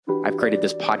I've created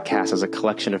this podcast as a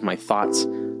collection of my thoughts,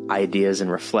 ideas,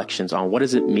 and reflections on what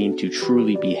does it mean to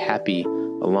truly be happy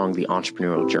along the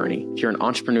entrepreneurial journey. If you're an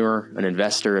entrepreneur, an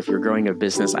investor, if you're growing a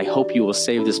business, I hope you will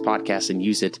save this podcast and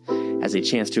use it as a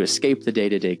chance to escape the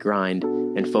day-to-day grind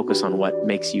and focus on what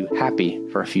makes you happy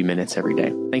for a few minutes every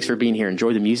day. Thanks for being here.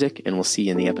 Enjoy the music, and we'll see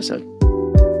you in the episode.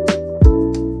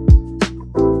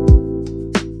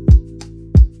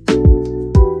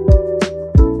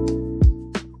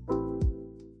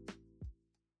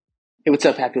 Hey, what's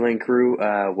up, Happy Lane crew?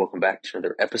 Welcome back to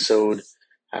another episode.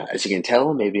 As you can tell,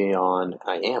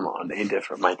 I am on a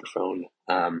different microphone.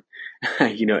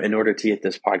 In order to get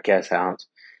this podcast out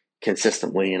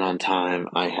consistently and on time,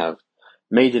 I have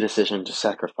made the decision to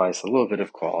sacrifice a little bit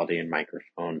of quality in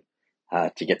microphone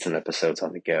to get some episodes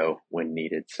on the go when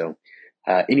needed. So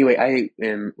anyway, I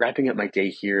am wrapping up my day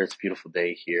here. It's a beautiful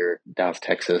day here in Dallas,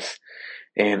 Texas.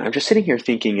 And I'm just sitting here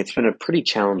thinking it's been a pretty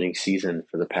challenging season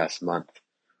for the past month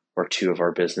or two of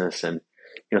our business. And,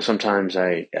 sometimes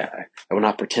I will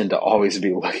not pretend to always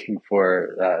be looking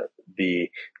for the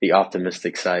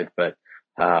optimistic side, but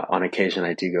on occasion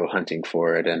I do go hunting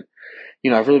for it. And,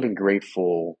 I've really been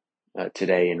grateful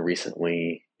today and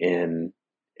recently in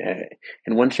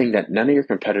one thing that none of your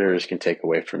competitors can take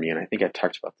away from you. And I think I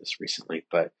talked about this recently,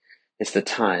 but it's the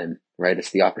time, right?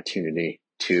 It's the opportunity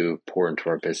to pour into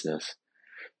our business.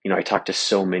 I talk to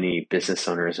so many business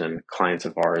owners and clients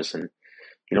of ours, and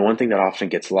one thing that often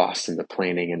gets lost in the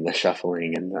planning and the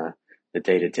shuffling and the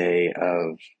day-to-day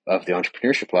of the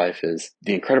entrepreneurship life is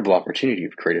the incredible opportunity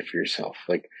you've created for yourself.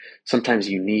 Like, sometimes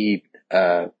you need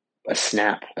a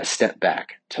step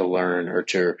back to learn or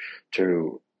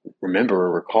to remember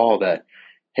or recall that,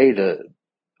 hey,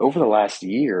 over the last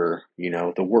year,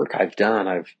 the work I've done,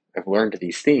 I've learned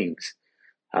these things.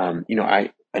 An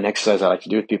exercise I like to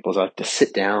do with people is I like to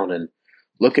sit down and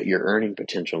look at your earning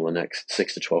potential in the next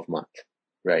 6 to 12 months.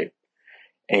 Right.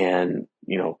 And,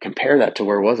 compare that to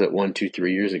where was it 1, 2,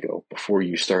 3 years ago before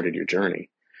you started your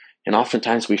journey. And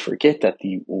oftentimes we forget that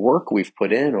the work we've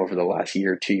put in over the last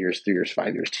year, 2 years, 3 years,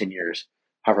 5 years, 10 years,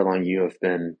 however long you have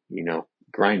been,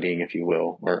 grinding, if you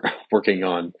will, or working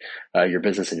on your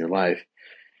business and your life,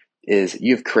 is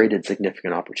you've created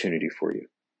significant opportunity for you.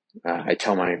 I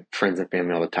tell my friends and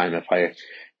family all the time, if I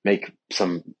make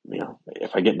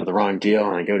if I get into the wrong deal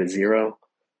and I go to zero,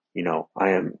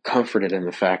 I am comforted in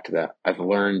the fact that I've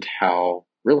learned how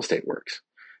real estate works.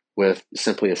 With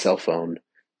simply a cell phone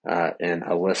and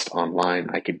a list online,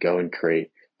 I could go and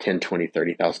create $10,000,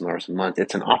 $20,000, $30,000 a month.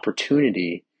 It's an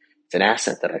opportunity. It's an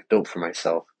asset that I've built for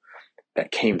myself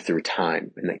that came through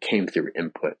time and that came through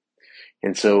input.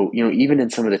 And so, even in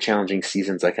some of the challenging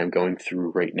seasons like I'm going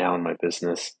through right now in my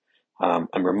business,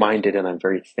 I'm reminded and I'm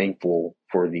very thankful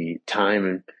for the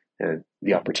time and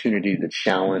the opportunity, the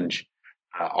challenge,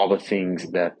 all the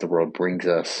things that the world brings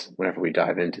us whenever we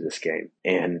dive into this game.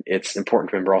 And it's important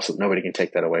to remember also that nobody can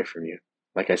take that away from you.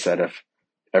 Like I said, if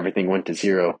everything went to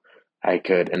zero, I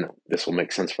could, and this will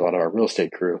make sense for a lot of our real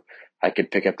estate crew, I could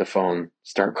pick up the phone,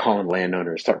 start calling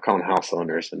landowners, start calling house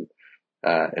owners and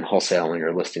wholesaling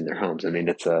or listing their homes. I mean,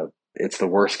 it's the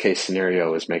worst case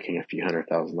scenario is making a few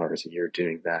 $100,000 a year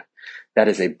doing that. That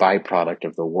is a byproduct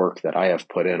of the work that I have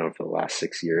put in over the last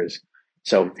 6 years.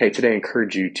 So, hey, today I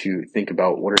encourage you to think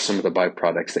about what are some of the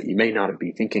byproducts that you may not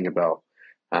be thinking about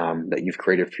that you've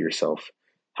created for yourself.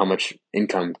 How much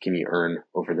income can you earn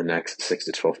over the next 6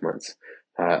 to 12 months?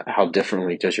 How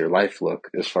differently does your life look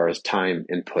as far as time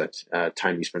input,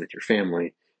 time you spend with your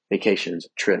family, vacations,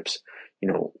 trips?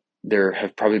 There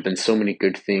have probably been so many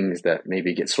good things that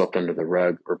maybe get swept under the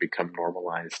rug or become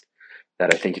normalized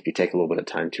that I think if you take a little bit of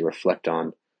time to reflect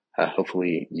on,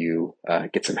 hopefully you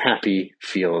get some happy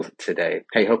feels today.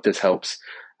 Hey, hope this helps.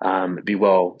 Be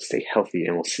well, stay healthy,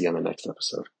 and we'll see you on the next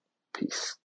episode. Peace.